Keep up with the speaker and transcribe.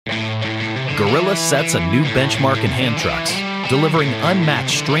Gorilla sets a new benchmark in hand trucks, delivering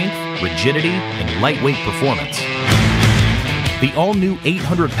unmatched strength, rigidity, and lightweight performance. The all-new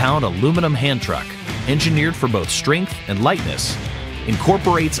 800-pound aluminum hand truck, engineered for both strength and lightness,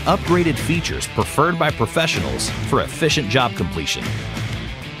 incorporates upgraded features preferred by professionals for efficient job completion.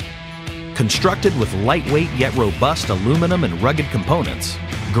 Constructed with lightweight yet robust aluminum and rugged components,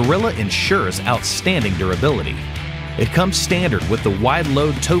 Gorilla ensures outstanding durability. It comes standard with the wide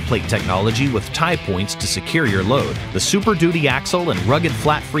load toe plate technology with tie points to secure your load. The Super Duty axle and rugged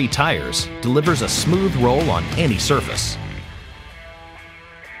flat-free tires delivers a smooth roll on any surface.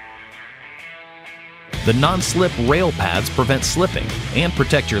 The non-slip rail pads prevent slipping and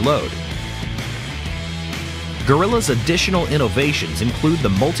protect your load. Gorilla's additional innovations include the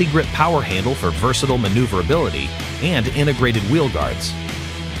multi-grip power handle for versatile maneuverability and integrated wheel guards.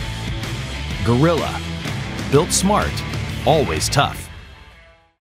 Gorilla, built smart, always tough.